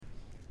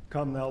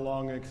Come Thou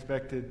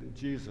Long-Expected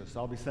Jesus.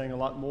 I'll be saying a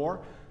lot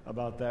more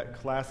about that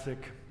classic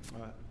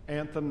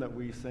anthem that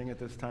we sing at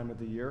this time of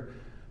the year.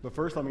 But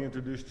first, let me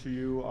introduce to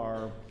you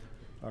our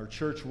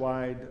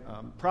church-wide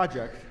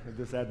project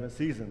this Advent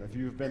season. If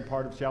you've been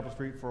part of Chapel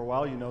Street for a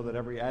while, you know that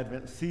every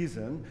Advent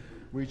season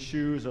we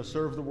choose a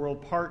Serve the World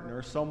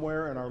partner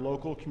somewhere in our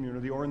local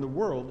community or in the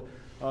world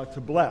to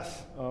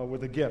bless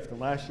with a gift. And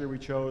last year we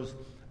chose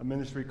a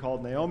ministry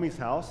called Naomi's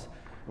House,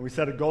 and we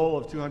set a goal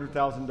of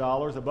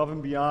 $200,000 above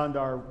and beyond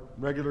our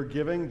regular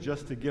giving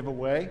just to give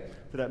away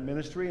to that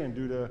ministry. And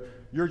due to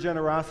your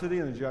generosity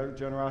and the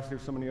generosity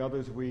of so many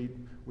others, we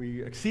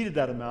exceeded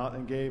that amount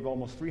and gave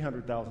almost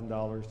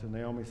 $300,000 to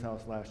Naomi's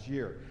House last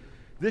year.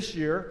 This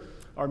year,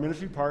 our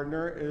ministry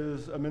partner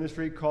is a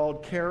ministry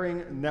called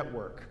Caring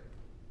Network.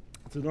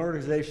 It's an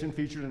organization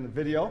featured in the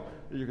video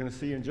that you're going to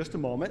see in just a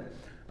moment.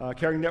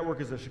 Caring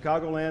Network is a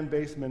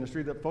Chicagoland-based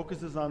ministry that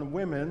focuses on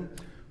women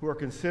who are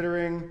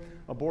considering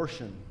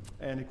abortion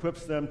and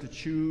equips them to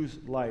choose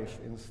life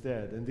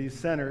instead. In these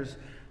centers,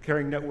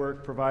 Caring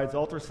Network provides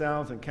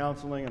ultrasounds and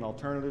counseling and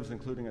alternatives,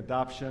 including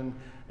adoption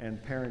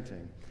and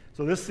parenting.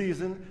 So this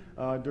season,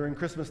 during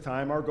Christmas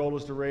time, our goal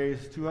is to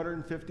raise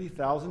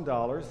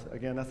 $250,000.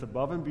 Again, that's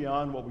above and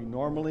beyond what we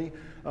normally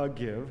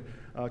give,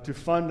 to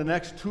fund the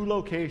next 2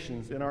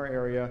 locations in our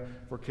area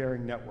for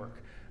Caring Network.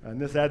 In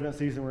this Advent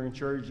season, we're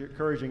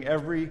encouraging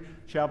every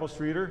Chapel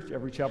Streeter,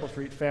 every Chapel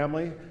Street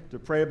family to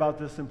pray about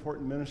this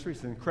important ministry.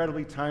 It's an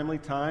incredibly timely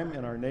time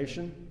in our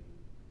nation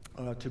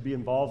to be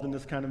involved in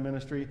this kind of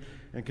ministry,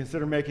 and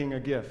consider making a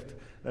gift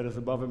that is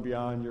above and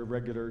beyond your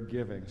regular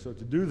giving. So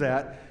to do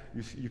that,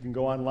 you can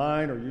go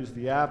online or use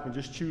the app and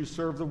just choose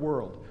Serve the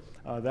World.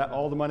 That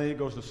all the money that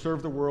goes to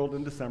Serve the World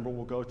in December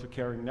will go to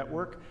Caring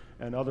Network,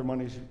 and other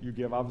monies you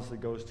give obviously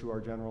goes to our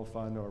general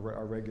fund or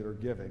our regular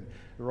giving.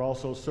 There are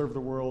also Serve the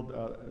World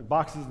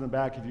boxes in the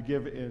back. If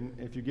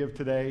you give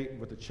today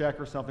with a check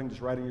or something,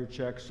 just write in your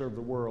check, Serve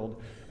the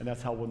World, and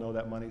that's how we'll know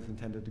that money is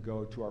intended to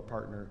go to our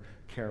partner,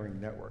 Caring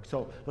Network.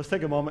 So let's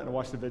take a moment and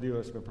watch the video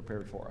that's been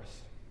prepared for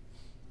us.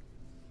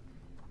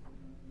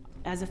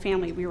 As a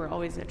family, we were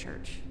always at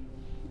church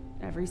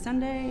every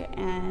Sunday,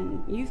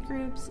 and youth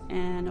groups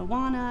and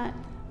Awana,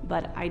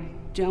 but I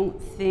don't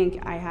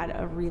think I had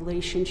a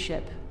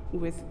relationship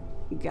with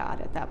God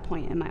at that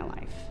point in my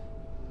life.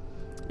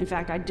 In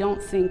fact, I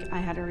don't think I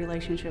had a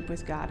relationship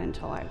with God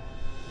until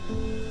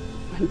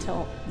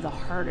the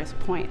hardest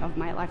point of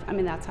my life. I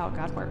mean, that's how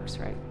God works,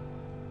 right?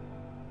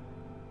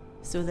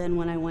 So then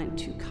when I went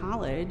to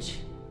college,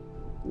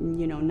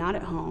 not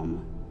at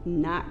home,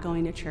 not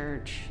going to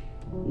church,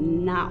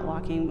 not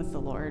walking with the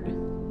Lord,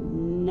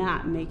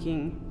 not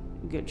making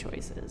good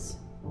choices.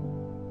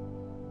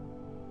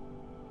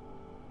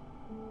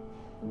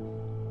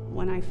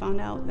 When I found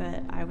out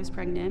that I was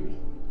pregnant,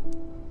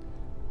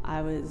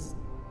 I was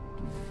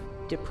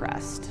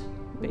depressed,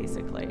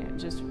 basically,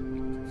 just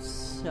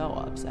so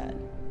upset.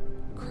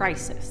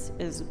 Crisis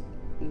is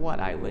what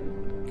I would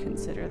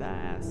consider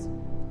that as.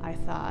 I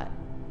thought,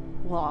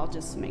 well, I'll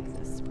just make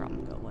this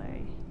problem go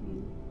away.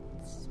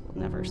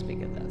 We'll never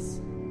speak of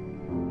this.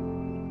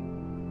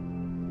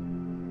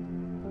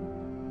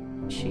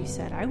 She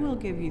said, I will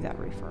give you that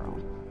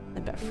referral,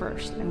 but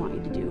first I want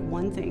you to do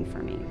one thing for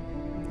me.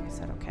 I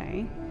said,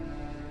 okay.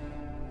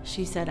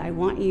 She said, I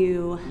want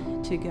you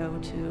to go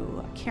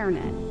to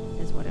CareNet,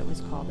 is what it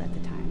was called at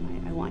the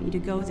time. I want you to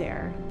go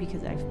there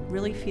because I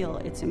really feel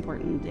it's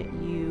important that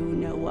you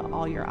know what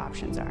all your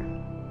options are.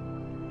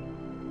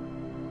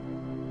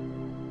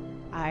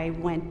 I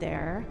went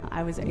there.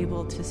 I was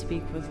able to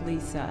speak with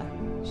Lisa.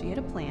 She had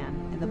a plan,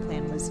 and the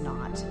plan was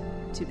not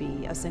to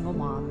be a single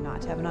mom,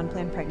 not to have an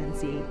unplanned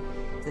pregnancy.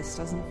 This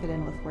doesn't fit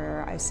in with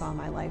where I saw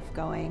my life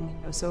going.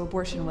 So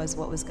abortion was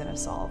what was going to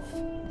solve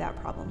that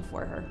problem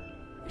for her.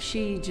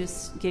 She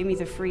just gave me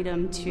the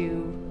freedom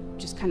to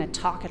just kind of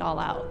talk it all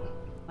out.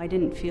 I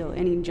didn't feel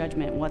any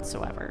judgment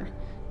whatsoever,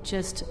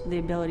 just the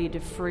ability to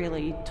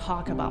freely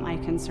talk about my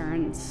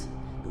concerns.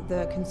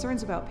 The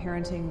concerns about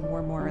parenting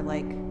were more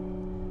like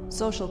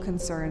social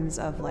concerns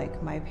of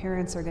like, my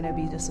parents are going to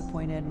be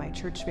disappointed, my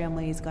church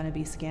family is going to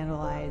be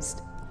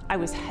scandalized. I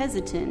was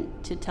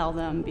hesitant to tell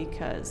them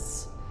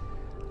because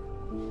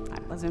I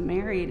wasn't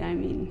married. I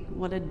mean,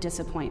 what a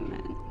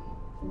disappointment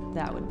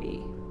that would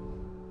be.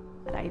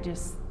 But I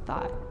just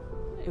thought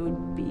it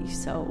would be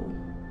so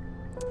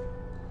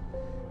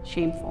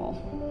shameful.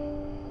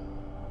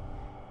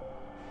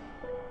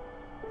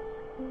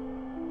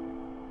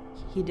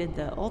 He did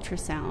the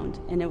ultrasound,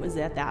 and it was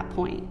at that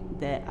point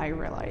that I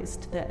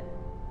realized that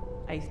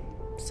I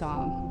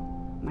saw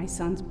my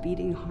son's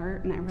beating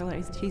heart, and I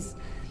realized he's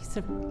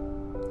a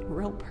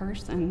real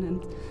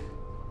person.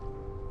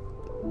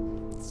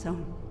 And so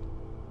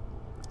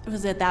it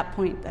was at that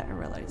point that I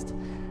realized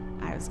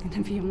I was going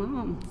to be a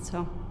mom.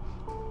 So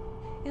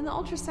in the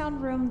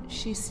ultrasound room,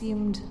 she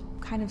seemed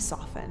kind of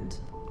softened,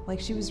 like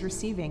she was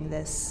receiving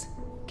this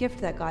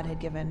gift that God had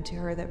given to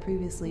her that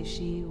previously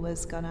she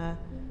was going to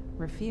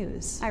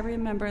refuse. I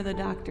remember the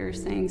doctor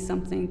saying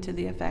something to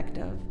the effect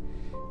of,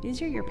 these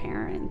are your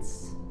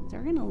parents.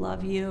 They're going to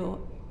love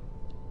you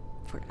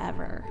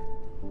forever.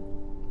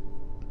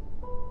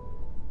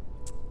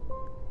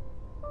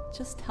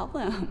 Just tell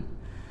them.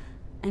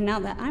 And now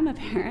that I'm a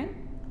parent,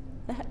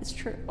 that is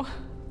true.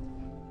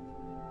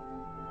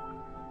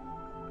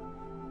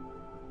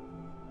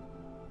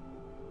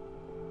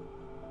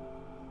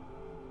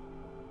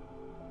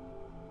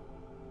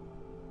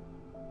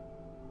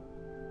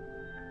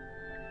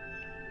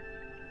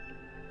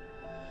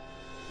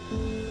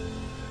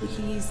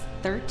 He's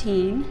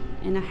 13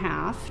 and a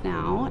half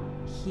now.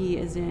 He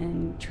is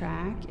in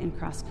track and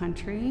cross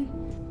country.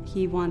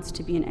 He wants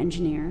to be an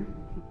engineer.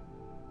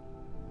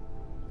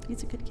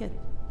 He's a good kid.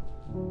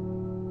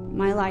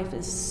 My life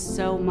is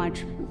so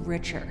much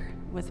richer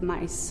with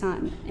my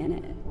son in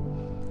it.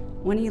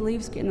 When he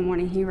leaves in the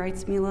morning, he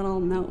writes me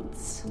little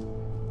notes.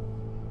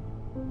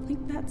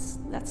 Like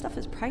that stuff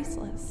is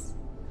priceless.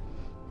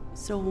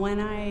 So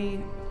when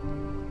I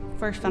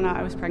first found out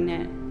I was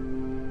pregnant,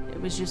 it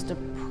was just a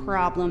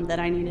problem that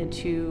I needed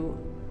to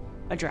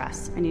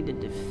address. I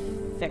needed to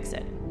fix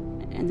it.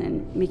 And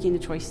then making the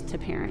choice to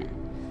parent.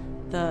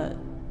 The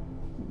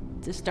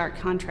stark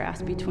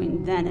contrast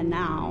between then and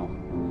now.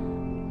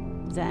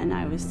 Then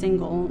I was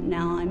single,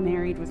 now I'm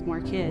married with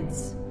more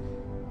kids.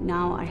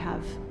 Now I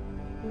have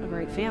a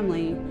great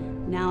family.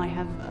 Now I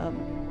have a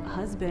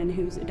husband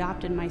who's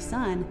adopted my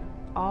son,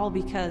 all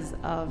because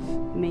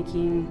of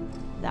making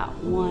that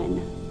one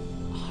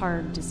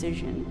hard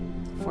decision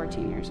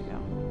 14 years ago.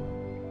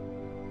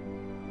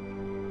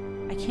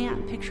 I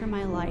can't picture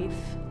my life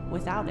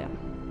without him.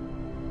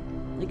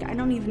 Like, I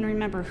don't even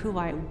remember who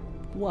I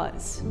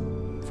was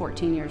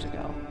 14 years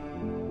ago.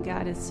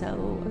 God is so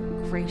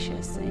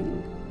gracious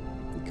and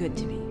good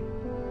to me.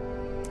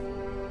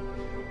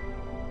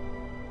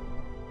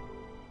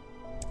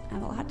 I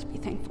have a lot to be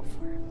thankful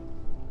for.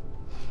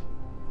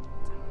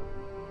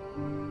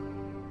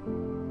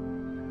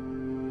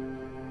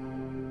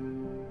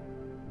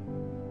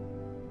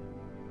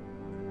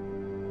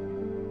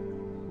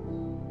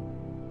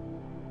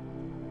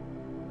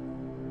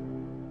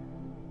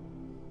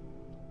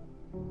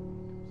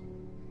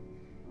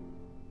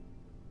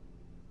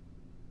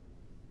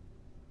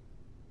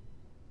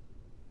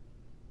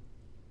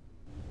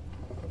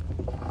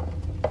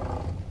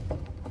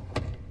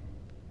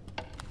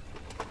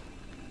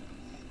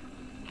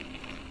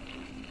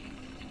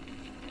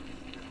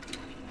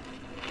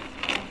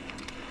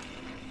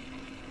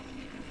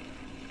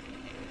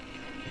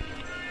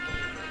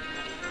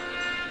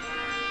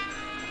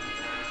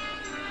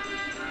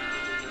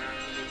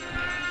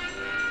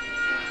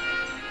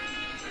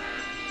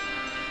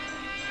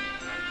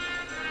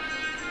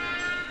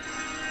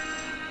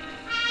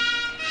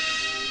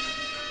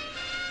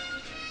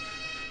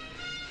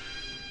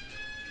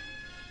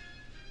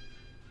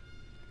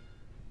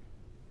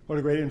 What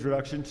a great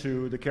introduction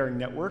to the Caring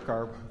Network,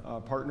 our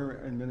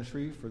partner in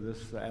ministry for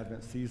this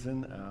Advent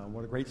season.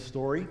 What a great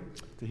story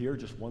to hear,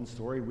 just one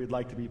story. We'd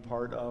like to be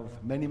part of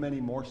many,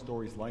 many more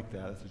stories like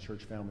that as a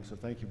church family, so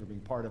thank you for being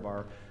part of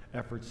our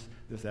efforts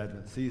this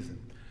Advent season.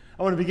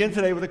 I want to begin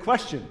today with a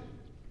question.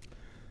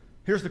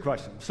 Here's the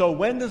question. So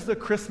when does the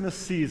Christmas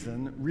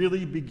season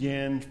really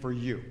begin for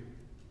you?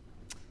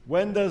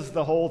 When does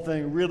the whole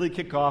thing really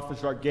kick off and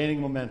start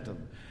gaining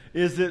momentum?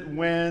 Is it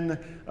when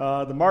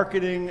the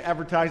marketing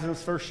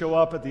advertisements first show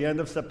up at the end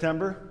of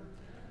September?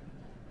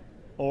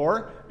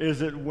 Or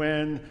is it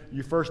when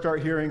you first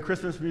start hearing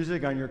Christmas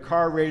music on your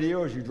car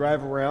radio as you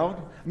drive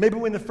around? Maybe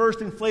when the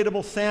first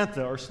inflatable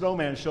Santa or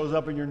snowman shows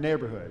up in your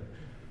neighborhood.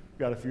 We've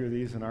got a few of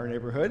these in our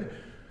neighborhood.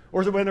 Or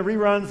is it when the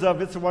reruns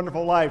of It's a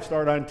Wonderful Life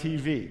start on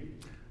TV?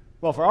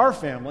 Well, for our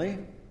family,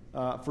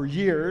 for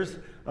years,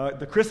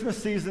 the Christmas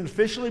season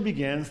officially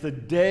begins the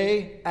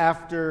day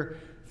after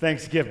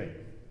Thanksgiving,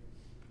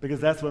 because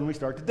that's when we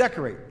start to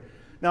decorate.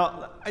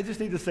 Now, I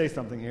just need to say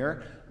something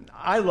here.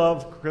 I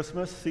love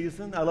Christmas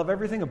season. I love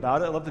everything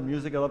about it. I love the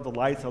music. I love the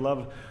lights. I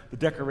love the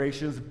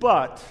decorations.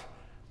 But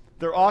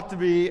there ought to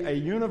be a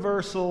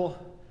universal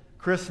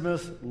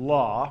Christmas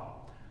law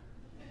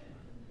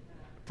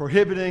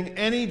prohibiting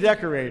any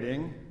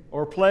decorating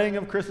or playing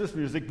of Christmas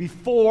music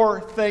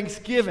before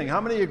Thanksgiving. How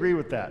many agree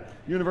with that?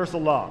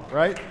 Universal law,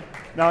 right?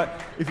 Now,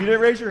 if you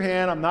didn't raise your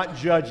hand, I'm not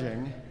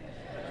judging.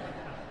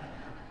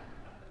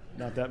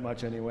 Not that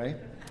much anyway.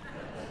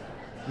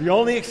 The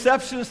only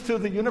exceptions to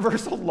the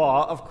universal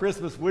law of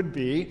Christmas would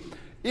be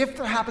if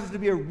there happens to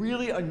be a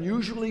really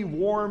unusually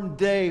warm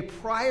day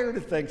prior to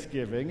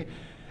Thanksgiving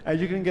and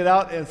you can get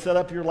out and set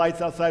up your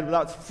lights outside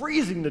without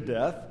freezing to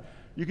death,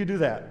 you can do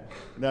that.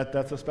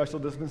 That's a special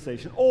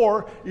dispensation.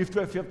 Or if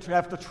you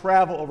have to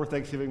travel over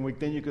Thanksgiving week,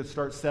 then you could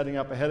start setting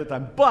up ahead of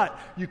time. But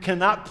you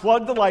cannot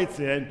plug the lights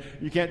in.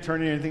 You can't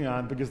turn anything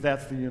on because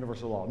that's the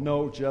universal law.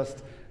 No,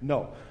 just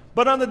no.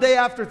 But on the day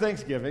after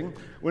Thanksgiving,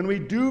 when we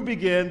do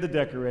begin the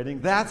decorating,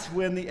 that's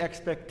when the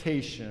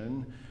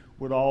expectation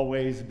would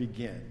always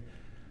begin.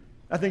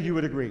 I think you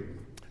would agree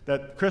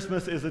that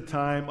Christmas is a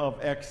time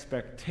of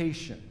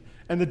expectation.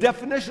 And the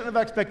definition of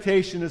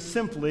expectation is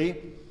simply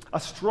a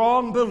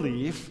strong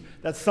belief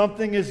that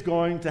something is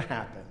going to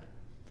happen.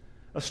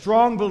 A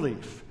strong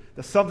belief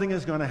that something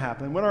is going to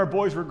happen. When our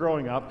boys were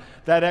growing up,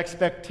 that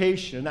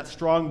expectation, that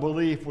strong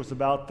belief was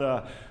about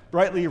the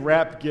brightly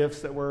wrapped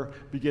gifts that were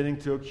beginning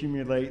to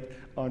accumulate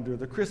under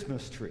the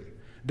Christmas tree.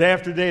 Day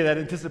after day, that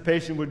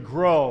anticipation would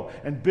grow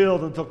and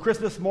build until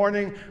Christmas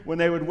morning when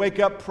they would wake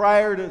up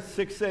prior to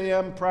 6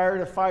 a.m.,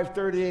 prior to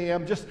 5:30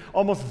 a.m., just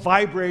almost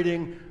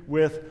vibrating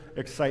with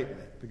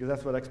excitement, because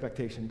that's what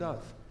expectation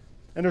does.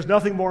 And there's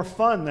nothing more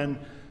fun than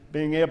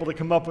being able to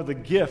come up with a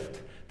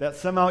gift that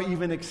somehow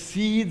even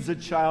exceeds a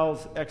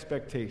child's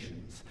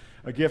expectations,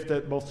 a gift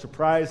that both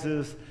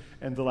surprises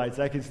and delights.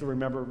 I can still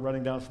remember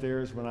running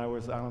downstairs when I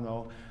was,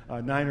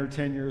 9 or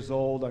 10 years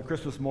old on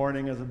Christmas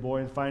morning as a boy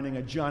and finding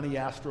a Johnny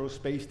Astro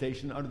space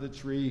station under the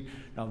tree.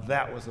 Now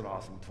that was an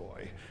awesome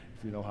toy,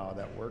 if you know how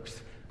that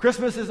works.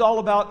 Christmas is all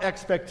about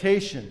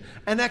expectation.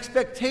 And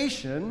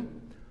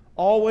expectation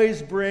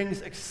always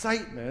brings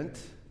excitement.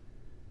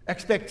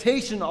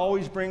 Expectation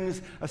always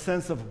brings a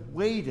sense of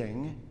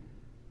waiting.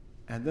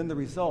 And then the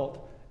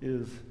result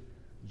is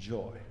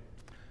joy.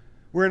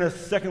 We're in a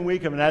second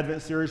week of an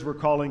Advent series we're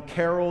calling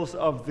Carols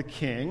of the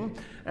King,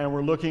 and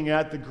we're looking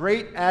at the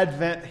great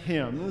Advent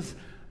hymns,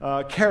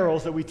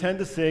 carols that we tend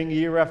to sing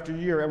year after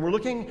year, and we're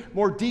looking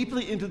more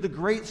deeply into the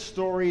great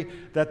story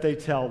that they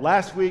tell.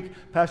 Last week,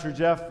 Pastor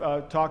Jeff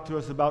talked to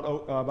us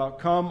about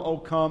Come, O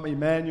Come,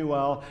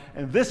 Emmanuel,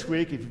 and this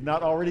week, if you've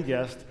not already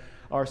guessed,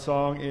 our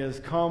song is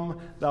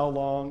Come, Thou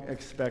Long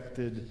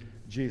Expected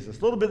Jesus.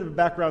 A little bit of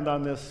background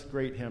on this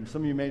great hymn.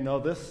 Some of you may know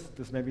this.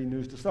 This may be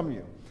news to some of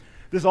you.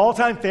 This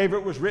all-time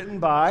favorite was written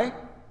by,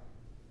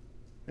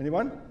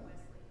 anyone?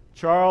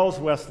 Charles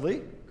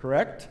Wesley,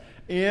 correct,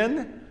 in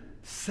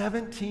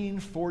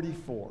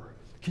 1744.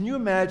 Can you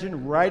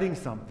imagine writing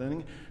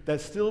something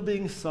that's still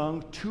being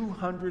sung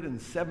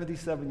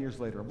 277 years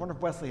later? I wonder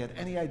if Wesley had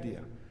any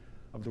idea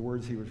of the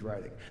words he was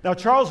writing. Now,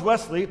 Charles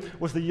Wesley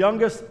was the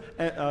youngest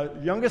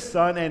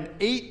son and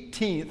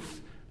 18th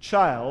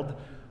child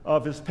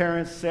of his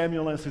parents,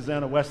 Samuel and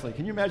Susanna Wesley.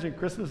 Can you imagine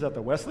Christmas at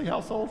the Wesley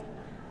household?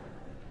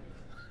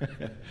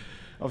 I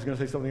was going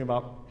to say something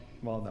about,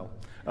 well,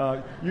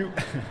 no.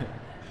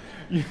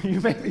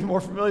 You may be more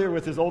familiar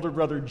with his older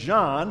brother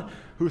John,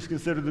 who's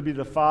considered to be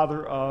the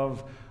father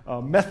of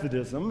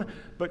Methodism.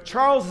 But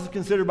Charles is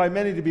considered by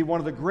many to be one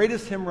of the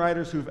greatest hymn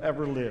writers who've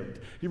ever lived.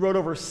 He wrote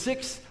over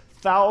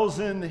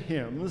 6,000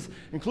 hymns,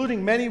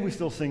 including many we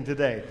still sing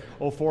today.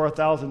 Oh, for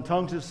 1,000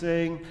 tongues to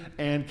sing,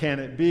 and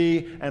Can It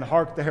Be, and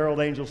Hark the Herald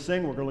Angels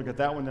Sing. We're going to look at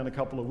that one in a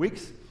couple of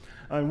weeks.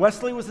 And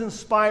Wesley was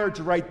inspired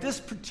to write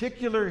this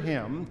particular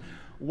hymn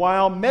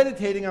while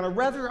meditating on a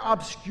rather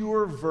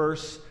obscure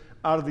verse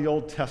out of the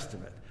Old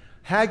Testament.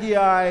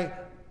 Haggai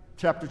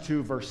chapter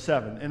 2, verse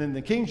 7. And in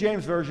the King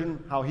James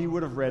Version, how he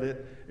would have read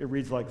it, it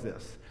reads like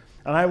this.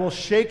 And I will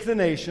shake the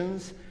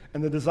nations,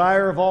 and the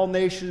desire of all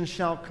nations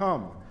shall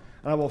come.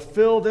 And I will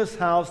fill this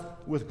house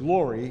with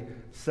glory,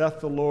 saith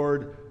the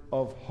Lord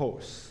of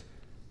hosts.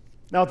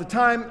 Now at the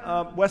time,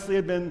 Wesley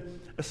had been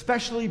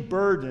especially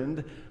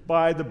burdened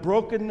by the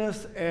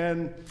brokenness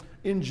and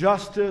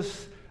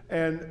injustice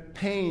and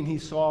pain he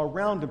saw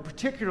around him,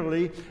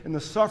 particularly in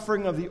the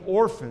suffering of the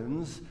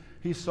orphans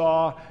he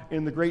saw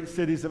in the great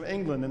cities of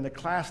England and the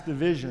class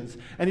divisions.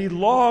 And he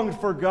longed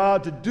for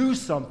God to do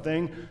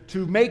something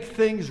to make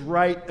things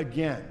right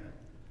again.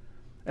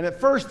 And at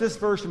first, this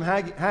verse from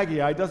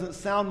Haggai doesn't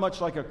sound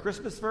much like a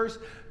Christmas verse,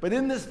 but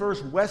in this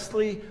verse,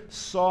 Wesley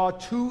saw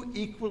two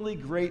equally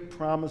great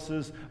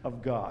promises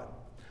of God.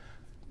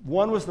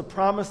 One was the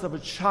promise of a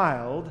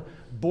child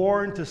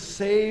born to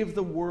save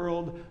the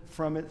world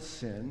from its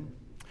sin.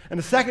 And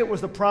the second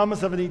was the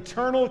promise of an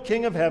eternal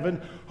King of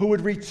heaven who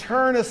would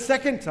return a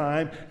second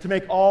time to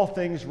make all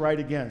things right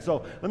again.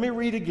 So let me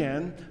read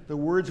again the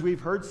words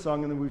we've heard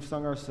sung and that we've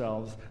sung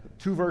ourselves,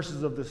 two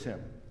verses of this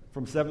hymn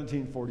from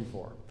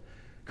 1744.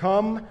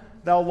 Come,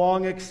 thou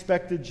long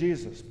expected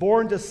Jesus,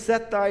 born to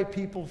set thy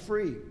people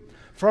free.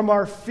 From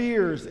our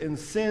fears and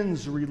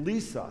sins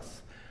release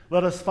us.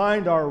 Let us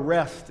find our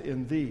rest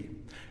in thee.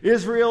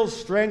 Israel's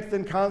strength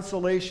and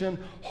consolation,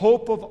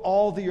 hope of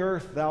all the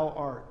earth thou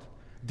art.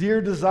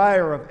 Dear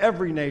desire of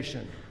every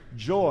nation,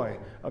 joy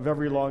of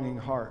every longing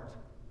heart.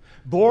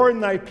 Born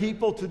thy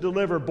people to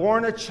deliver,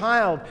 born a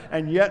child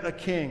and yet a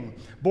king,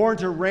 born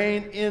to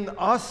reign in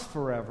us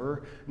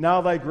forever,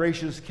 now thy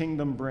gracious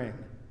kingdom bring.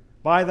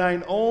 By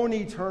thine own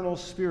eternal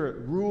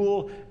spirit,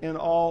 rule in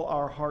all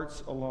our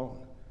hearts alone.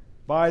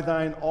 By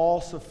thine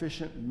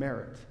all-sufficient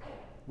merit,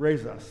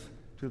 raise us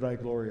to thy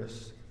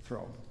glorious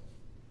throne.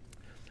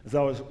 As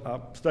I was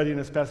studying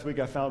this past week,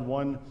 I found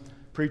one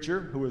preacher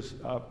who was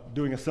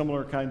doing a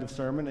similar kind of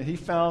sermon, and he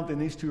found in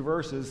these two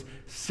verses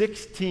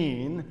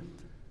 16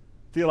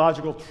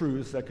 theological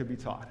truths that could be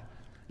taught.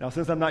 Now,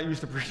 since I'm not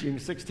used to preaching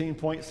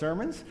 16-point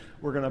sermons,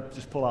 we're going to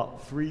just pull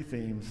out three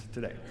themes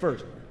today.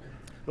 First,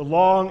 the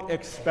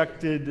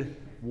long-expected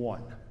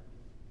one.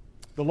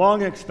 The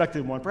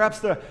long-expected one. Perhaps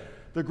the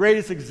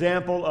greatest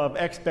example of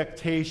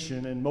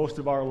expectation in most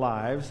of our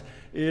lives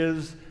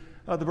is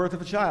the birth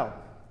of a child.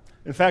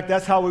 In fact,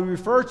 that's how we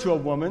refer to a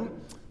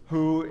woman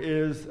who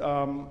is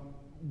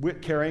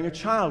carrying a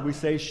child. We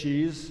say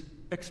she's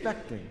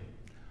expecting.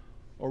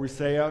 or we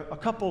say a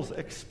couple's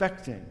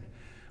expecting.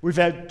 We've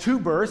had 2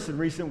 births in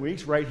recent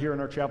weeks right here in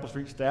our Chapel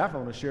Street staff. I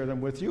want to share them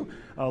with you.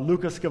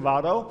 Luca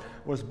Scavato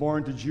was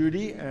born to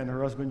Judy and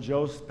her husband,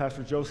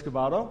 Pastor Joe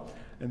Scavato,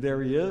 and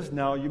there he is.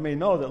 Now, you may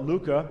know that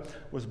Luca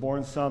was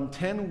born some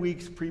 10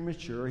 weeks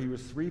premature. He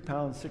was 3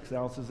 pounds, 6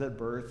 ounces at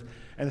birth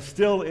and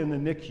still in the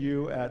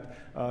NICU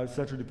at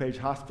Central DuPage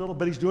Hospital.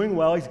 But he's doing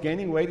well. He's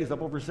gaining weight. He's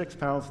up over 6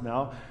 pounds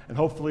now. And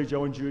hopefully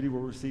Joe and Judy will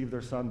receive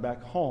their son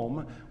back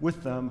home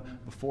with them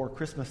before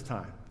Christmas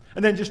time.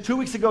 And then just 2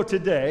 weeks ago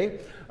today,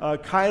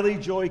 Kylie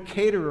Joy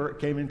Caterer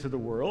came into the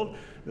world,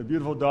 the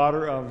beautiful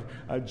daughter of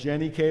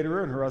Jenny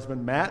Caterer and her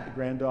husband Matt, the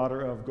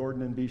granddaughter of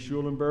Gordon and Bee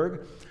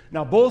Schulenberg.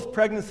 Now, both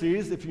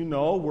pregnancies, if you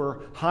know,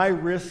 were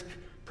high-risk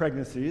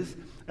pregnancies,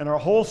 and our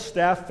whole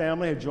staff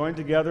family had joined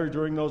together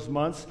during those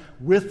months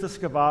with the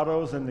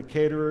Scavatos and the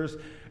Caterers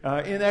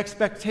in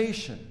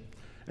expectation,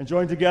 and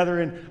joined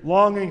together in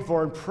longing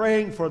for and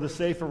praying for the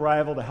safe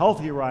arrival, the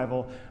healthy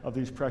arrival of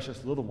these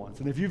precious little ones.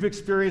 And if you've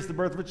experienced the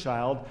birth of a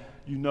child,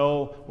 you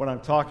know what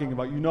I'm talking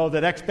about. You know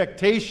that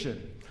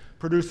expectation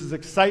produces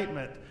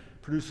excitement,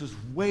 produces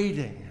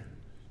waiting,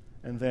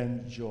 and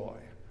then joy.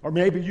 Or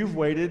maybe you've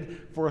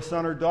waited for a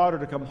son or daughter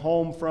to come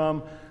home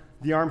from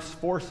the armed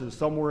forces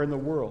somewhere in the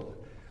world.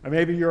 Or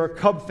maybe you're a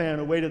Cub fan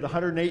who waited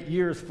 108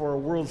 years for a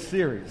World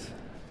Series.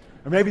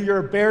 Or maybe you're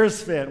a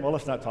Bears fan. Well,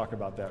 let's not talk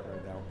about that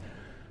right now.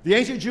 The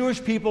ancient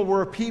Jewish people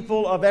were a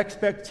people of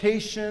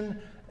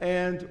expectation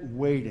and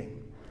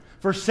waiting.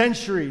 For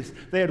centuries,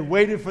 they had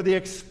waited for the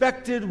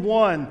expected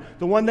one,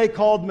 the one they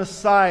called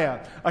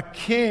Messiah, a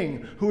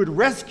king who would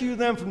rescue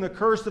them from the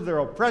curse of their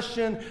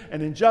oppression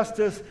and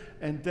injustice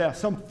and death.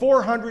 Some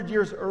 400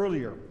 years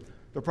earlier,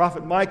 the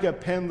prophet Micah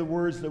penned the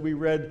words that we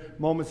read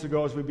moments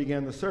ago as we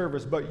began the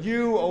service. But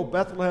you, O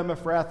Bethlehem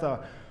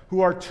Ephrathah, who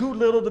are too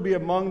little to be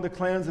among the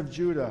clans of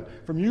Judah,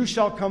 from you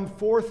shall come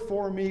forth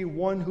for me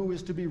one who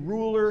is to be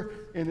ruler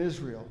in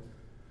Israel,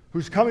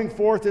 whose coming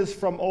forth is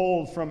from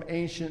old, from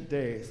ancient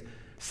days.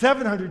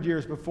 700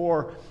 years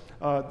before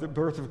the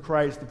birth of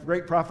Christ, the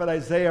great prophet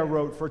Isaiah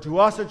wrote, "For to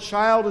us a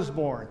child is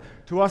born,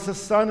 to us a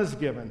son is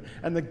given,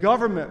 and the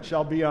government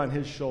shall be on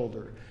his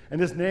shoulder.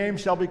 And his name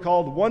shall be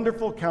called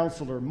Wonderful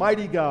Counselor,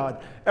 Mighty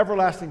God,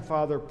 Everlasting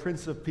Father,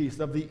 Prince of Peace.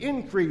 Of the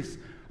increase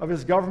of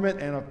his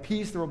government and of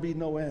peace there will be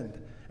no end.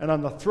 And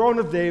on the throne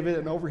of David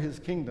and over his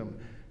kingdom,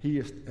 he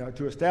is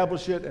to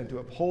establish it and to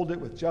uphold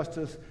it with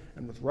justice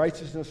and with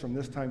righteousness from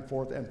this time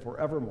forth and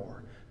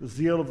forevermore. The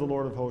zeal of the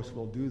Lord of hosts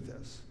will do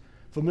this."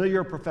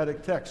 Familiar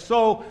prophetic text.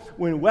 So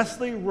when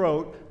Wesley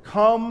wrote,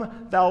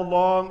 "Come, thou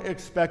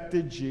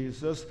long-expected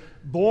Jesus,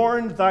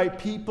 born thy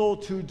people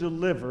to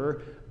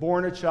deliver,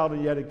 born a child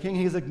and yet a king,"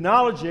 he's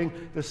acknowledging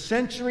the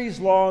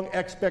centuries-long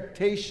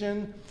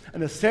expectation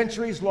and the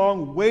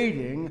centuries-long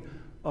waiting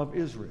of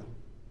Israel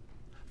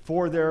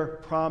for their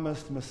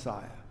promised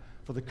Messiah,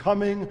 for the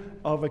coming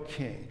of a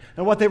king.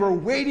 And what they were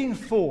waiting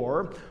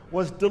for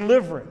was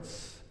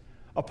deliverance,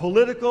 a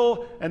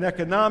political and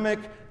economic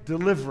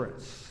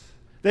deliverance.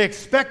 They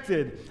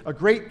expected a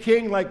great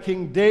king like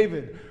King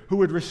David who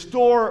would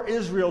restore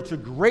Israel to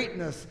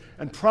greatness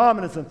and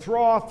prominence and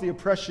throw off the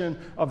oppression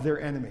of their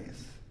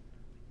enemies.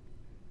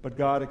 But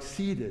God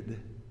exceeded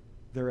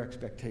their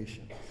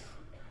expectations.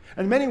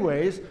 In many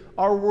ways,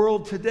 our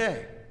world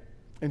today,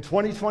 in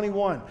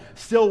 2021,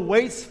 still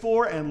waits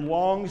for and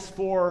longs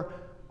for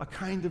a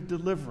kind of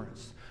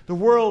deliverance. The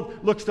world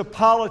looks to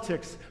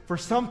politics for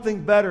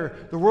something better.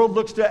 The world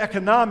looks to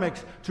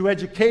economics, to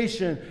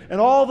education,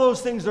 and all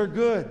those things are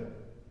good.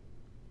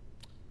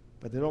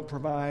 But they don't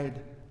provide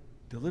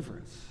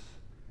deliverance.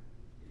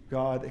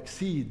 God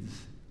exceeds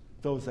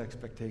those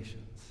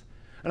expectations.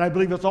 And I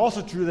believe it's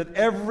also true that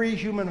every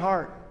human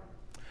heart,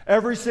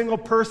 every single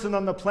person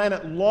on the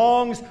planet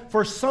longs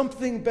for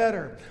something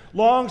better,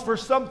 longs for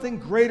something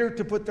greater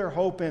to put their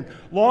hope in,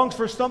 longs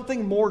for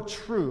something more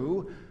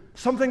true,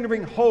 something to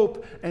bring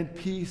hope and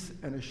peace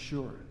and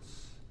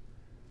assurance.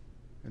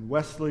 And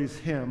Wesley's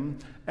hymn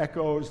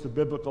echoes the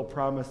biblical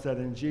promise that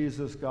in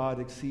Jesus,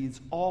 God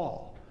exceeds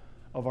all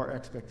of our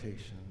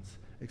expectations,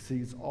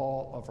 exceeds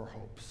all of our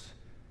hopes.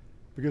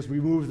 Because we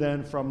move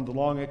then from the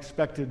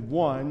long-expected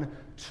one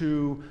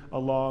to a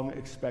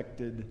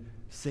long-expected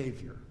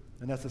Savior.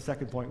 And that's the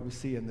second point we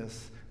see in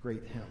this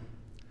great hymn.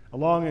 A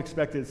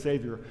long-expected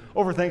Savior.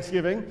 Over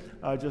Thanksgiving,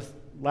 just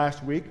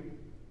last week,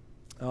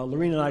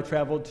 Lorena and I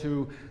traveled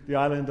to the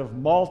island of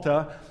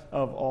Malta,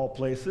 of all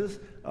places,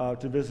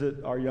 to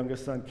visit our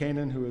youngest son,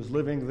 Canaan, who is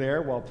living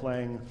there while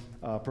playing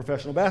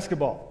professional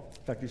basketball.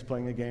 In fact, he's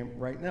playing a game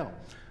right now.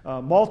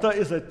 Malta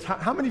is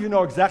how many of you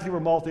know exactly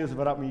where Malta is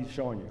without me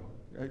showing you?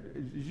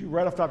 You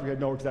right off the top of your head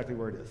know exactly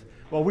where it is.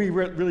 Well, we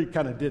really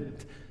kind of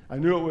didn't. I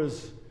knew it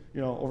was,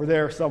 over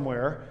there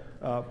somewhere.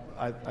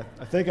 I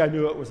think I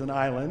knew it was an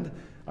island.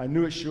 I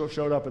knew it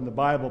showed up in the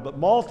Bible. But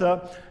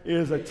Malta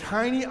is a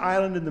tiny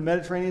island in the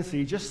Mediterranean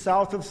Sea, just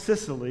south of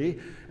Sicily,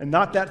 and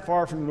not that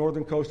far from the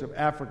northern coast of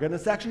Africa. And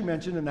it's actually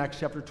mentioned in Acts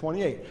chapter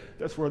 28.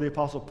 That's where the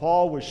Apostle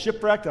Paul was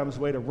shipwrecked on his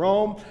way to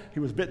Rome. He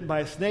was bitten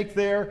by a snake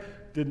there.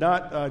 did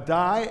not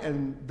die,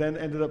 and then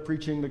ended up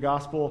preaching the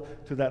gospel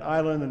to that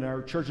island. And there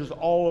are churches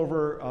all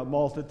over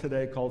Malta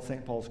today called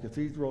St. Paul's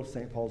Cathedral,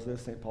 St. Paul's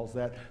this, St. Paul's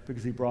that,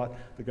 because he brought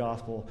the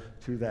gospel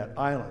to that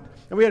island.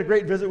 And we had a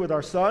great visit with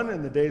our son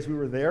in the days we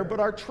were there, but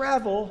our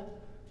travel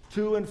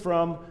to and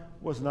from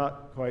was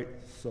not quite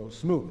so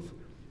smooth.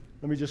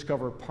 Let me just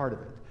cover part of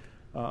it.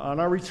 On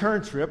our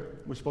return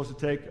trip, we're supposed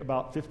to take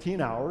about 15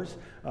 hours,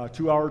 a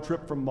 2-hour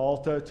trip from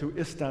Malta to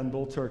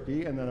Istanbul,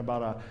 Turkey, and then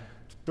about a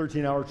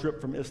 13-hour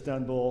trip from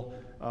Istanbul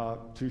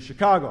to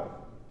Chicago.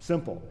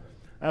 Simple.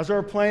 As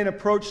our plane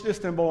approached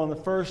Istanbul on the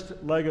first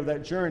leg of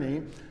that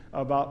journey,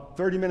 about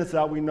 30 minutes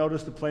out, we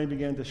noticed the plane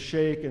began to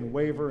shake and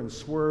waver and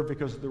swerve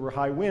because there were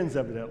high winds,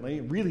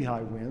 evidently, really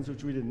high winds,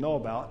 which we didn't know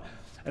about.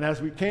 And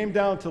as we came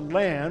down to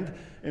land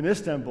in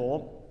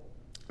Istanbul,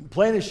 the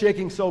plane is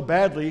shaking so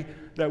badly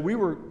that we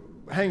were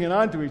hanging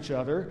on to each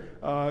other,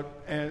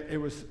 and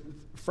it was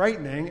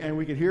frightening, and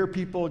we could hear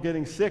people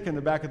getting sick in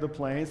the back of the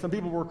plane. Some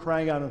people were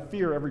crying out in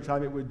fear every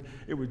time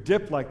it would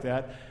dip like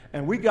that,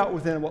 and we got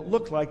within what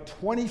looked like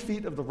 20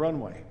 feet of the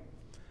runway.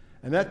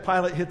 And that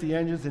pilot hit the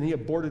engines, and he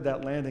aborted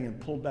that landing and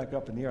pulled back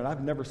up in the air. And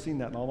I've never seen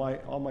that in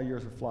all my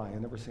years of flying.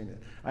 I've never seen it.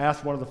 I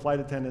asked one of the flight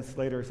attendants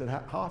later, I said,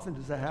 how often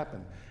does that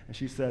happen? And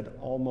she said,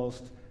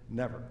 almost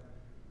never.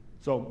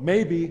 So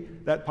maybe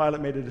that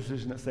pilot made a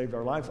decision that saved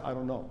our lives. I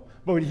don't know.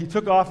 But he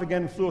took off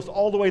again and flew us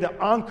all the way to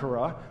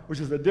Ankara, which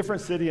is a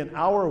different city an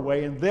hour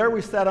away. And there we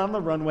sat on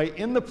the runway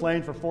in the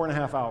plane for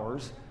 4.5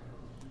 hours,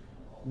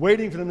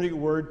 waiting for them to get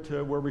word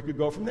to where we could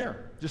go from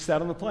there. Just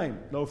sat on the plane.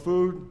 No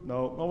food,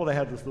 well, they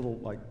had this little,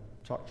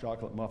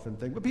 chocolate muffin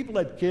thing. But people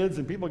had kids,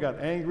 and people got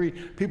angry.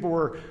 People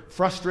were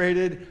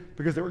frustrated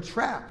because they were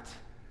trapped.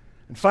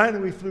 And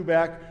finally, we flew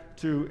back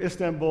to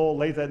Istanbul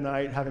late that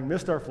night, having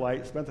missed our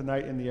flight, spent the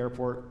night in the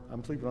airport.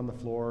 I'm sleeping on the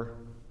floor.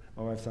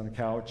 My wife's on the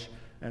couch.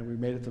 And we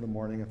made it to the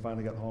morning and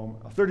finally got home.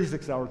 A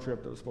 36-hour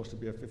trip that was supposed to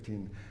be a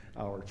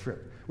 15-hour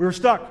trip. We were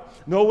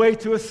stuck, no way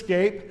to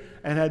escape,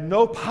 and had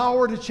no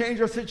power to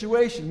change our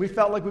situation. We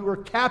felt like we were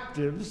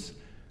captives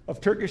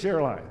of Turkish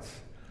Airlines.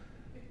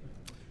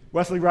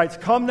 Wesley writes,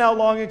 "Come now,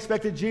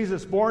 long-expected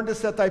Jesus, born to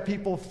set thy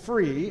people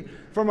free.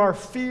 From our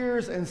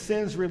fears and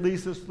sins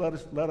release us,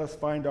 let us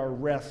find our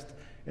rest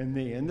in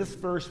thee." In this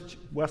verse,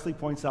 Wesley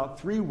points out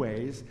 3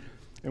 ways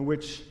in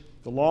which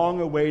the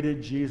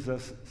long-awaited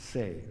Jesus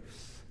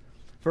saves.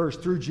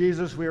 First, through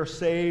Jesus, we are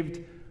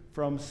saved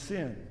from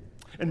sin.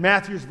 In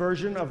Matthew's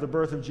version of the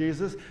birth of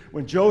Jesus,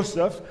 when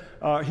Joseph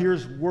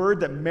hears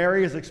word that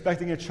Mary is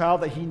expecting a child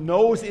that he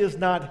knows is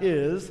not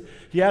his,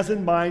 he has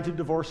in mind to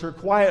divorce her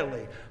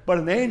quietly. But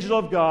an angel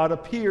of God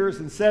appears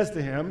and says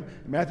to him,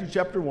 in Matthew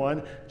chapter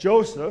 1,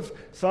 "Joseph,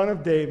 son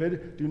of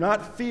David, do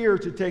not fear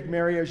to take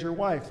Mary as your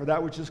wife, for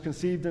that which is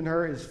conceived in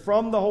her is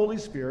from the Holy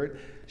Spirit.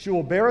 She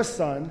will bear a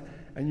son,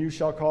 and you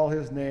shall call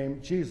his name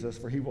Jesus,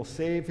 for he will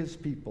save his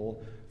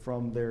people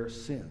from their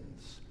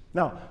sins."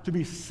 Now, to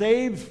be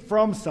saved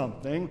from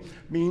something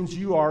means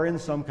you are in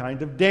some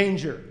kind of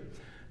danger,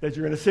 that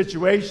you're in a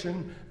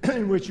situation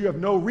in which you have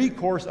no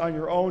recourse on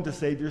your own to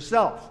save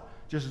yourself,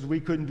 just as we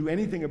couldn't do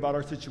anything about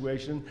our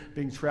situation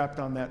being trapped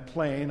on that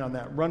plane, on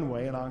that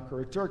runway in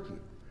Ankara, Turkey.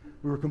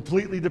 We were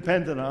completely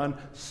dependent on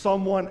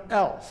someone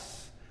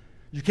else.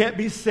 You can't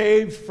be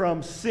saved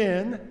from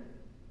sin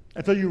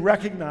until you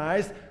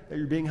recognize that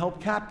you're being held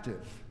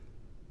captive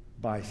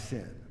by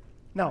sin.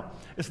 Now,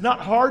 it's not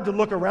hard to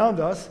look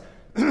around us,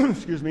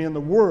 in the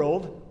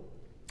world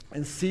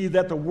and see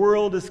that the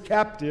world is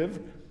captive,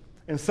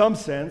 in some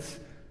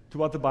sense, to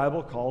what the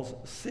Bible calls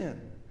sin.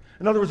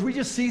 In other words, we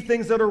just see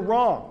things that are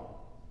wrong.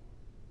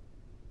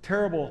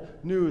 Terrible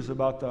news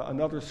about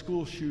another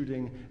school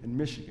shooting in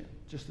Michigan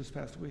just this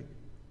past week.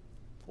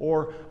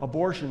 Or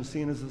abortion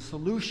seen as a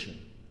solution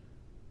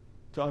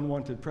to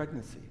unwanted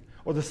pregnancy.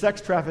 Or the sex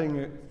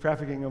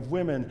trafficking of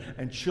women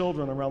and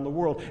children around the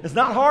world. It's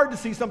not hard to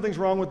see something's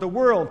wrong with the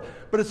world,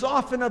 but it's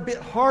often a bit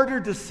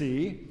harder to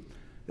see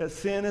that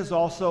sin is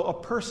also a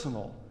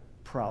personal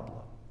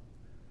problem,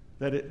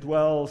 that it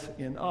dwells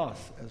in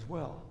us as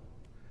well.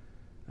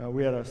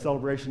 We had a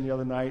celebration the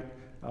other night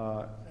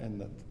in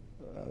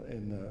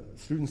the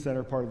student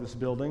center part of this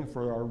building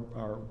for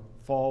our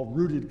fall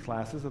Rooted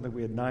classes. I think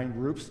we had 9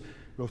 groups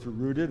go through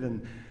Rooted,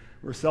 and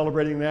we were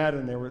celebrating that,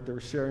 and they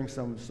were sharing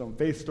some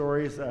faith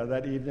stories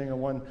that evening.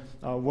 And one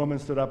woman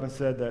stood up and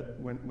said that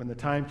when the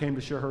time came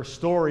to share her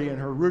story in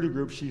her Rooted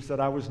group, she said,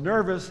 "I was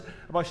nervous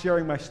about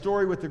sharing my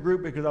story with the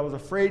group because I was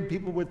afraid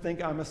people would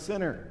think I'm a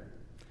sinner."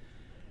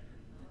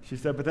 She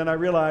said, "But then I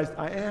realized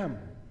I am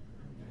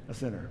a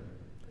sinner.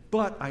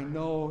 But I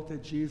know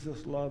that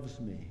Jesus loves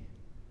me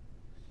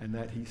and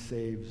that he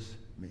saves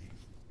me."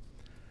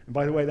 And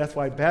by the way, that's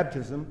why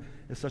baptism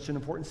is such an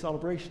important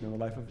celebration in the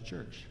life of a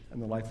church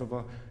and the life of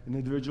an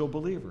individual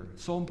believer.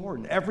 It's so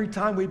important. Every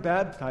time we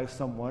baptize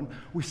someone,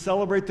 we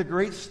celebrate the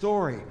great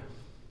story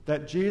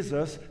that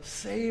Jesus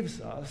saves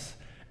us,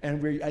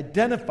 and we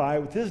identify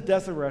with his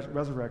death and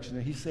resurrection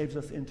that he saves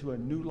us into a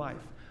new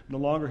life, no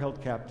longer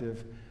held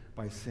captive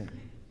by sin.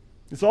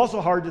 It's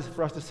also hard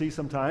for us to see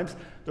sometimes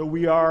that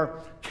we are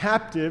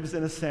captives,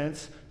 in a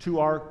sense, to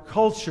our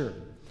culture.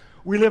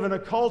 We live in a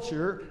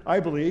culture,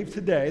 I believe,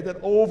 today that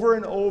over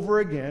and over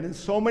again, in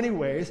so many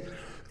ways,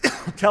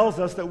 tells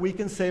us that we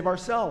can save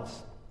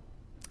ourselves.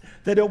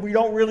 That we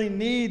don't really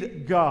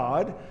need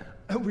God.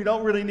 We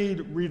don't really need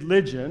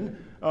religion.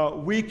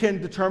 We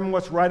can determine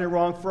what's right and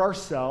wrong for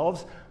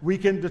ourselves. We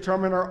can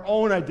determine our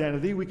own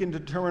identity. We can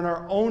determine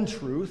our own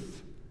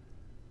truth.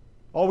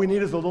 All we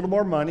need is a little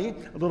more money,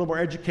 a little more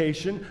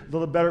education,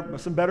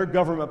 some better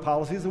government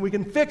policies, and we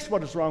can fix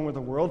what is wrong with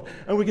the world,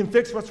 and we can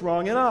fix what's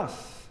wrong in us.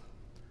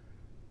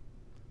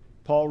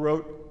 Paul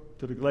wrote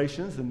to the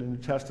Galatians in the New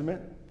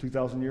Testament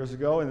 2,000 years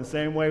ago, in the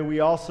same way we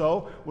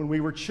also, when we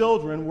were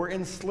children, were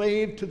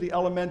enslaved to the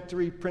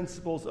elementary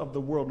principles of the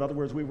world. In other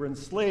words, we were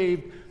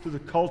enslaved to the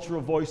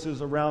cultural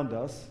voices around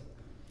us.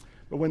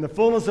 But when the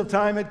fullness of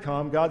time had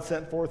come, God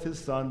sent forth his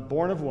Son,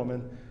 born of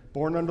woman,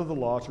 born under the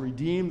law, to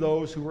redeem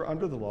those who were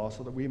under the law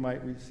so that we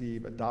might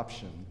receive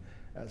adoption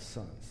as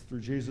sons. Through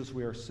Jesus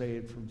we are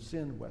saved from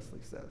sin, Wesley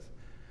says.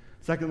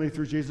 Secondly,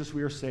 through Jesus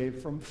we are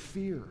saved from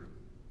fear.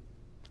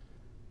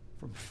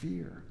 From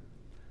fear.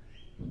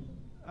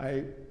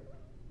 I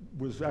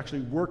was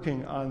actually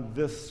working on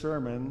this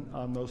sermon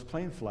on those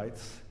plane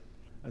flights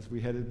as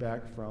we headed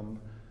back from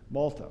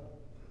Malta.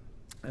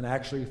 And I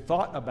actually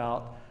thought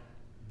about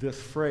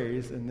this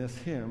phrase in this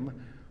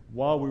hymn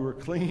while we were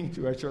clinging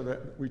to each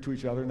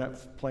other, and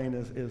that plane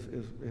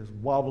is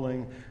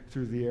wobbling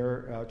through the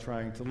air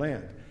trying to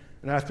land.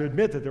 And I have to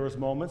admit that there was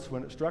moments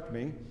when it struck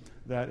me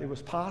that it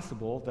was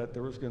possible that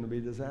there was going to be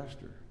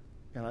disaster.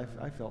 And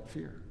I felt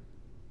fear.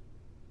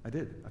 I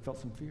did. I felt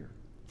some fear.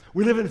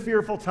 We live in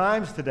fearful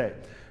times today.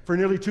 For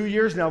nearly 2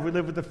 years now, we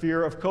live with the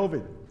fear of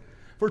COVID.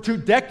 For 2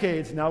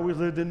 decades now, we've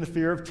lived in the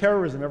fear of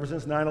terrorism ever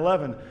since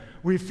 9/11.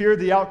 We fear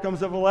the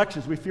outcomes of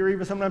elections. We fear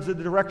even sometimes the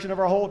direction of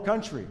our whole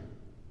country.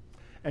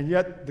 And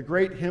yet the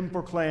great hymn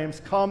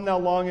proclaims, "Come, thou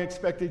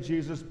long-expected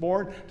Jesus,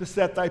 born to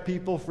set thy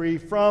people free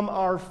from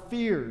our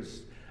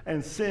fears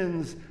and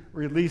sins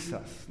release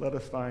us. Let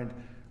us find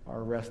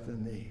our rest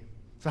in thee."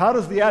 So how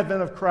does the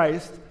advent of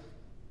Christ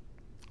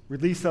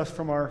release us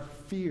from our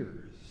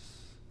fears?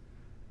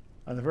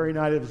 On the very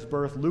night of his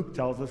birth, Luke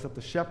tells us that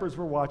the shepherds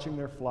were watching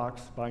their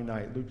flocks by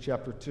night, Luke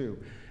chapter 2.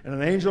 And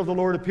an angel of the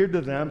Lord appeared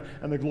to them,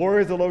 and the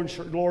glory of the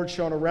Lord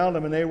shone around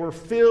them, and they were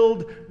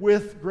filled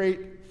with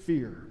great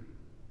fear.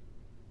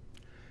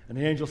 And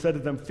the angel said to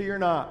them, "Fear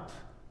not,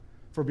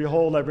 for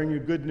behold, I bring you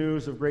good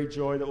news of great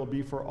joy that will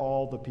be for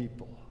all the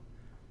people."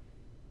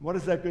 What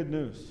is that good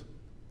news?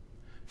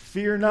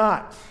 Fear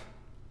not,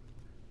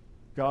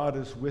 God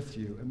is with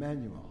you,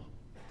 Emmanuel.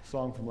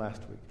 Song from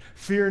last week.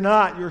 Fear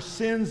not, your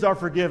sins are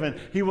forgiven.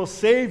 He will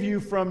save you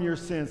from your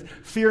sins.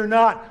 Fear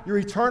not, your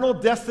eternal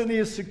destiny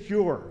is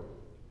secure.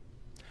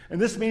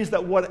 And this means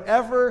that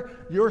whatever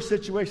your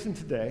situation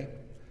today,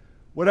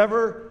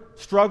 whatever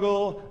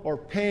struggle or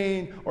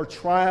pain or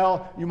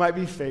trial you might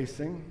be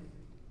facing,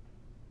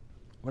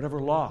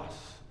 whatever loss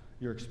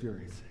you're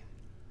experiencing,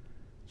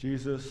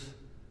 Jesus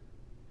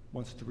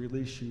wants to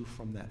release you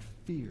from that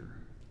fear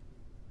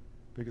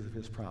because of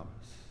his promise.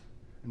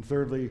 And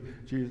thirdly,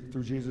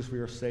 through Jesus we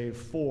are saved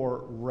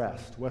for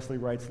rest. Wesley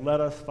writes,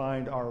 "Let us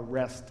find our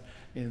rest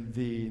in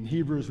thee." In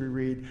Hebrews we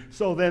read,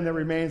 "So then there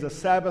remains a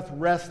Sabbath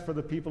rest for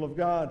the people of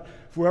God.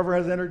 Whoever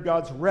has entered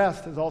God's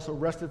rest has also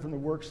rested from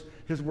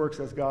his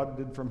works as God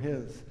did from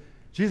his."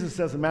 Jesus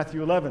says in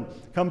Matthew 11,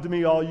 "Come to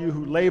me, all you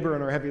who labor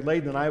and are heavy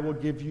laden, and I will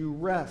give you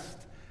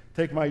rest.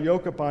 Take my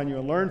yoke upon you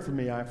and learn from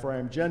me, for I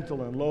am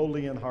gentle and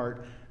lowly in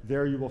heart.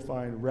 There you will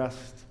find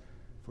rest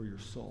for your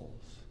souls."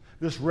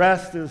 This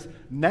rest is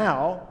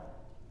now,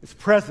 it's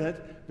present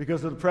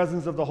because of the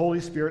presence of the Holy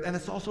Spirit, and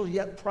it's also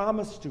yet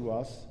promised to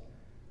us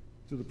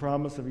through the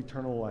promise of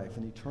eternal life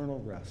and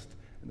eternal rest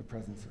in the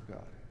presence of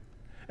God.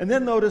 And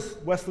then notice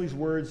Wesley's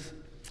words,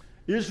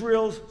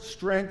 "Israel's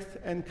strength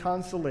and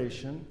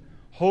consolation,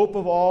 hope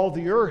of all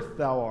the earth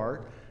thou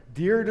art,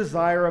 dear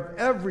desire of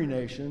every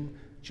nation,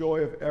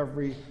 joy of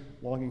every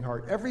longing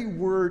heart." Every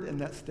word in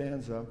that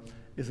stanza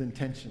is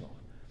intentional.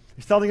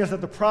 He's telling us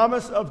that the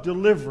promise of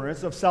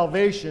deliverance, of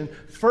salvation,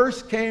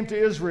 first came to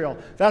Israel.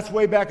 That's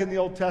way back in the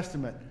Old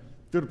Testament,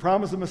 through the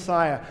promise of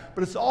Messiah.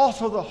 But it's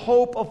also the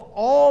hope of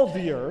all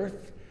the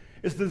earth.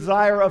 It's the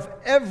desire of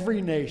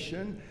every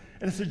nation.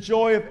 And it's the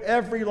joy of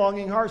every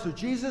longing heart. So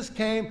Jesus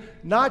came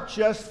not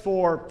just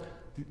for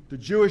the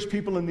Jewish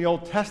people in the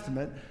Old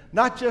Testament,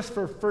 not just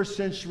for first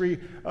century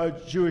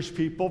Jewish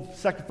people,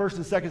 first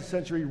and second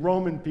century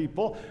Roman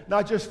people,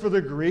 not just for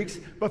the Greeks,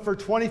 but for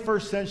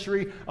 21st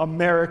century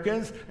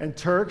Americans and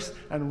Turks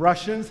and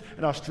Russians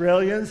and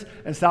Australians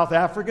and South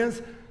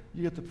Africans.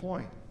 You get the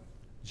point.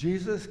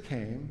 Jesus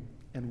came,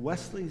 in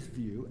Wesley's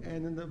view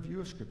and in the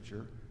view of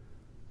Scripture,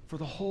 for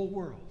the whole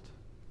world.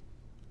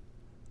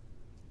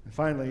 And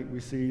finally, we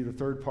see the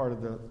third part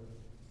of the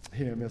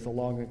hymn is a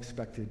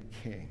long-expected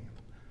king.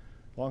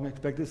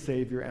 Long-expected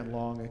Savior and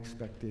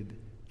long-expected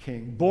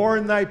King.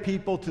 Born thy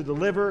people to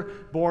deliver,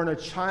 born a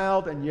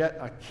child and yet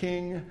a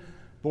king,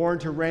 born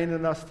to reign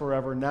in us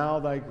forever, now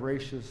thy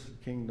gracious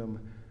kingdom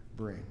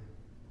bring.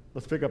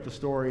 Let's pick up the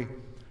story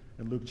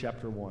in Luke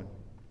chapter 1.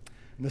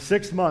 In the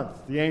 6th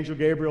month, the angel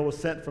Gabriel was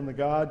sent from the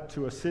God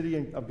to a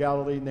city of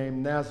Galilee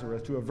named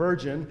Nazareth, to a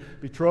virgin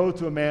betrothed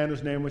to a man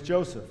whose name was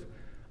Joseph,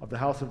 of the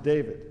house of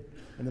David.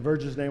 And the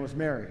virgin's name was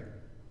Mary.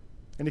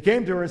 And he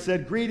came to her and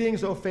said,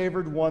 "Greetings, O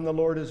favored one, the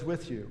Lord is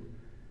with you."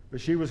 But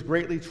she was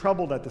greatly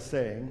troubled at the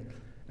saying,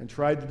 and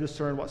tried to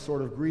discern what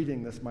sort of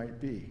greeting this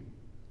might be.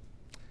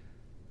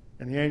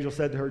 And the angel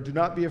said to her, "Do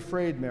not be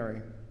afraid,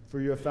 Mary,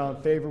 for you have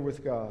found favor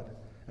with God.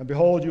 And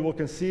behold, you will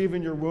conceive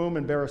in your womb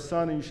and bear a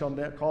son, and you shall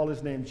call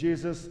his name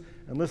Jesus."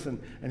 And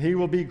listen, "and he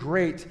will be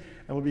great,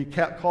 and will be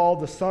called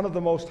the Son of the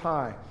Most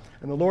High.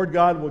 And the Lord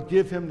God will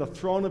give him the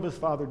throne of his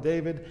father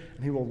David,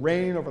 and he will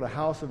reign over the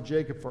house of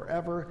Jacob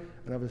forever,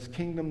 and of his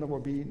kingdom there will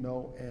be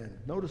no end."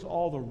 Notice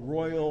all the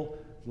royal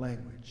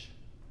language,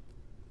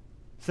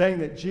 saying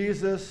that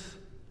Jesus,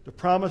 the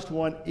promised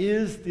one,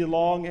 is the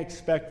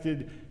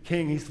long-expected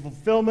king. He's the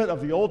fulfillment of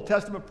the Old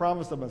Testament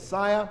promise of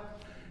Messiah.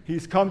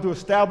 He's come to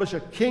establish a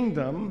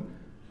kingdom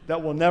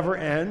that will never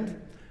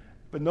end.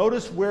 But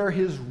notice where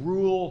his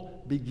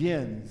rule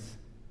begins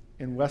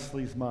in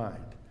Wesley's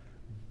mind.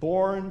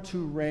 Born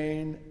to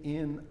reign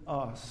in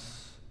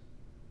us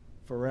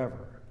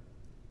forever.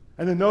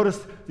 And then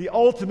notice the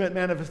ultimate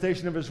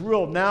manifestation of his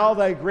rule. "Now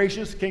thy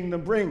gracious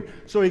kingdom bring."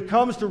 So he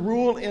comes to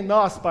rule in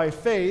us by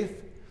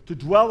faith, to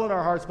dwell in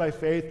our hearts by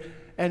faith,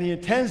 and he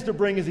intends to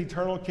bring his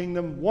eternal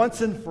kingdom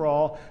once and for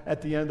all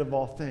at the end of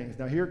all things.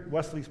 Now here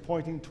Wesley's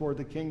pointing toward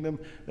the kingdom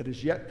that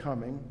is yet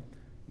coming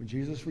when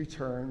Jesus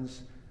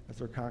returns as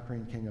our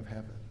conquering king of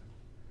heaven.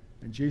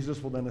 And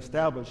Jesus will then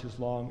establish his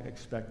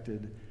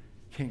long-expected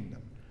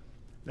kingdom.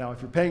 Now,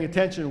 if you're paying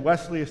attention,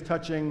 Wesley is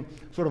touching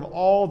sort of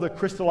all the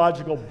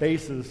Christological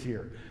bases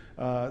here.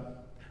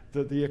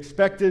 The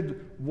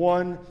expected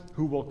one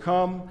who will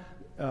come,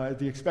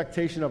 the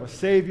expectation of a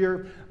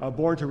Savior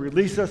born to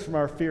release us from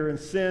our fear and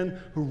sin,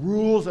 who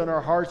rules in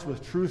our hearts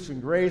with truth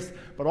and grace,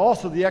 but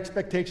also the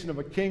expectation of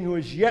a king who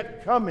is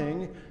yet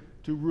coming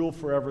to rule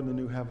forever in the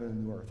new heaven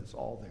and new earth. It's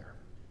all there.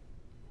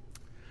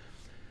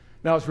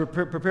 Now, as we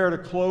prepare to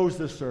close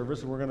this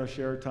service, and we're going to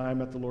share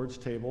time at the Lord's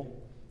table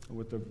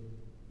with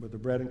the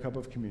bread and cup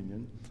of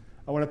communion,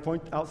 I want to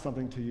point out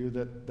something to you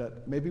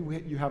that maybe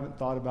you haven't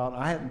thought about,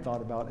 I hadn't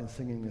thought about in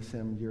singing this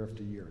hymn year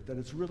after year, that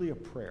it's really a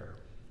prayer.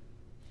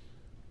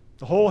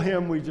 The whole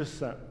hymn we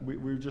just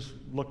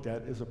looked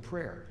at is a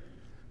prayer.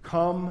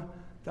 "Come,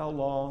 thou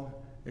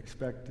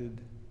long-expected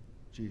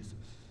Jesus."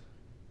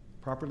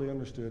 Properly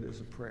understood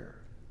is a prayer.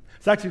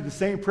 It's actually the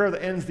same prayer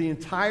that ends the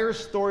entire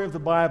story of the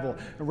Bible.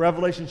 In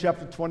Revelation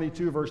chapter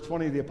 22, verse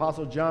 20, the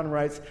Apostle John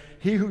writes,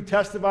 "He who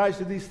testifies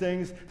to these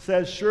things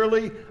says,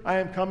 'Surely I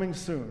am coming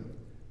soon.'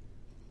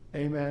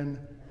 Amen.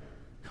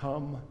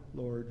 Come,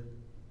 Lord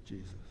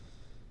Jesus."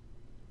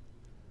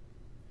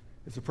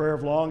 It's a prayer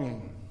of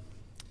longing.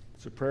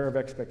 It's a prayer of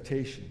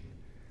expectation.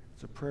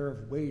 It's a prayer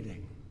of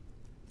waiting.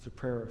 It's a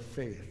prayer of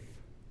faith.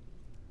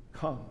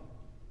 Come.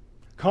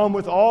 Come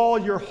with all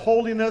your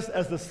holiness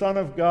as the Son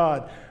of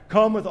God.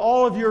 Come with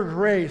all of your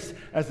grace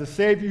as the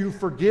Savior who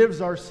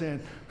forgives our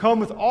sin. Come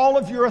with all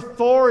of your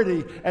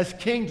authority as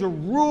King to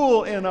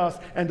rule in us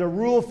and to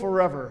rule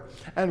forever.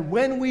 And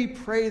when we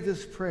pray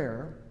this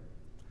prayer,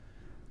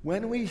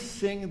 when we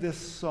sing this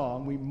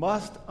song, we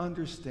must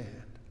understand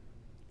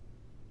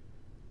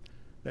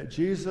that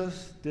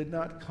Jesus did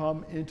not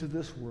come into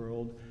this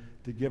world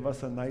to give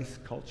us a nice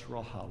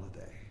cultural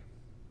holiday.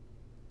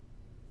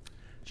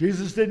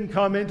 Jesus didn't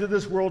come into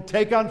this world,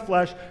 take on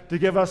flesh, to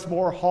give us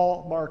more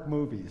Hallmark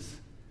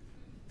movies.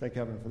 Thank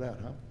heaven for that,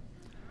 huh?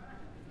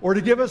 Or to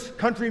give us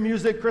country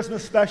music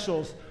Christmas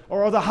specials,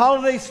 or the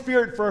holiday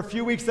spirit for a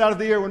few weeks out of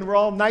the year when we're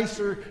all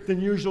nicer than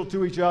usual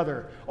to each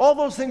other. All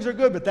those things are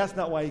good, but that's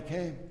not why he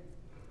came.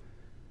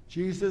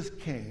 Jesus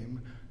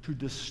came to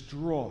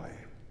destroy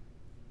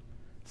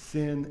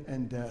sin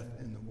and death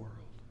in the world.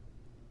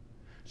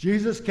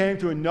 Jesus came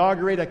to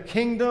inaugurate a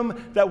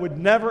kingdom that would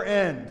never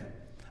end.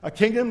 A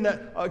kingdom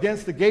that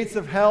against the gates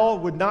of hell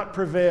would not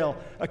prevail.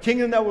 A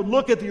kingdom that would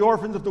look at the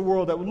orphans of the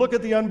world, that would look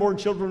at the unborn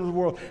children of the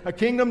world. A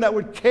kingdom that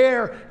would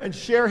care and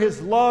share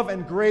his love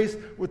and grace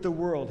with the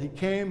world. He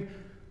came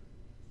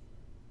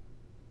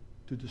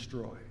to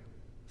destroy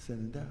sin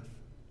and death.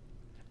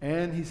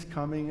 And he's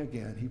coming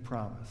again, he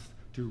promised,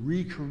 to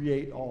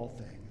recreate all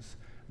things,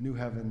 new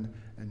heaven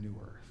and new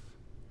earth.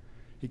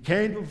 He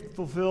came to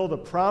fulfill the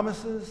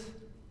promises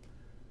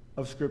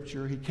of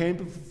Scripture. He came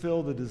to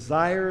fulfill the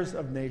desires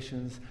of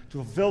nations, to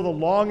fulfill the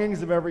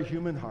longings of every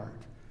human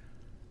heart.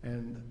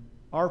 And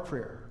our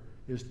prayer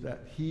is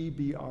that he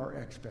be our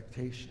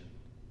expectation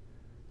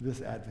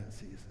this Advent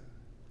season.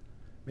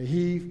 May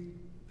he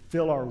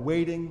fill our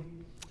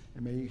waiting,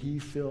 and may he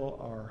fill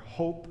our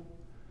hope,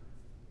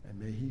 and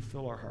may he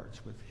fill our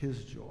hearts with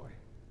his joy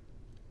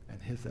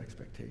and his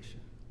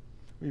expectation.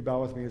 Will you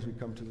bow with me as we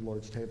come to the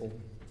Lord's table?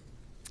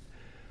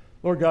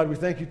 Lord God, we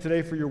thank you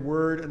today for your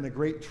word and the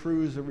great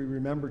truths that we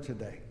remember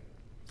today.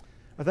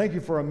 I thank you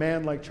for a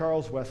man like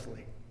Charles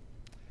Wesley,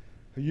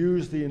 who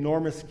used the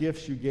enormous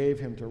gifts you gave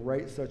him to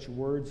write such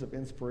words of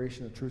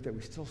inspiration and truth that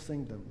we still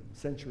sing them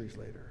centuries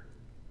later.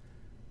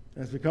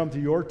 As we come to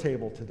your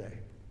table today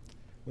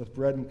with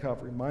bread and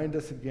cup, remind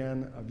us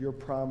again of your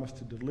promise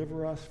to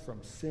deliver us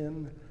from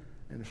sin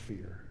and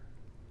fear.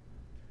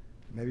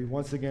 Maybe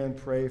once again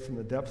pray from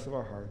the depths of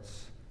our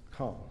hearts,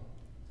 come,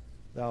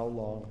 thou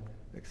long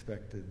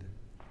expected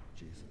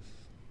Jesus.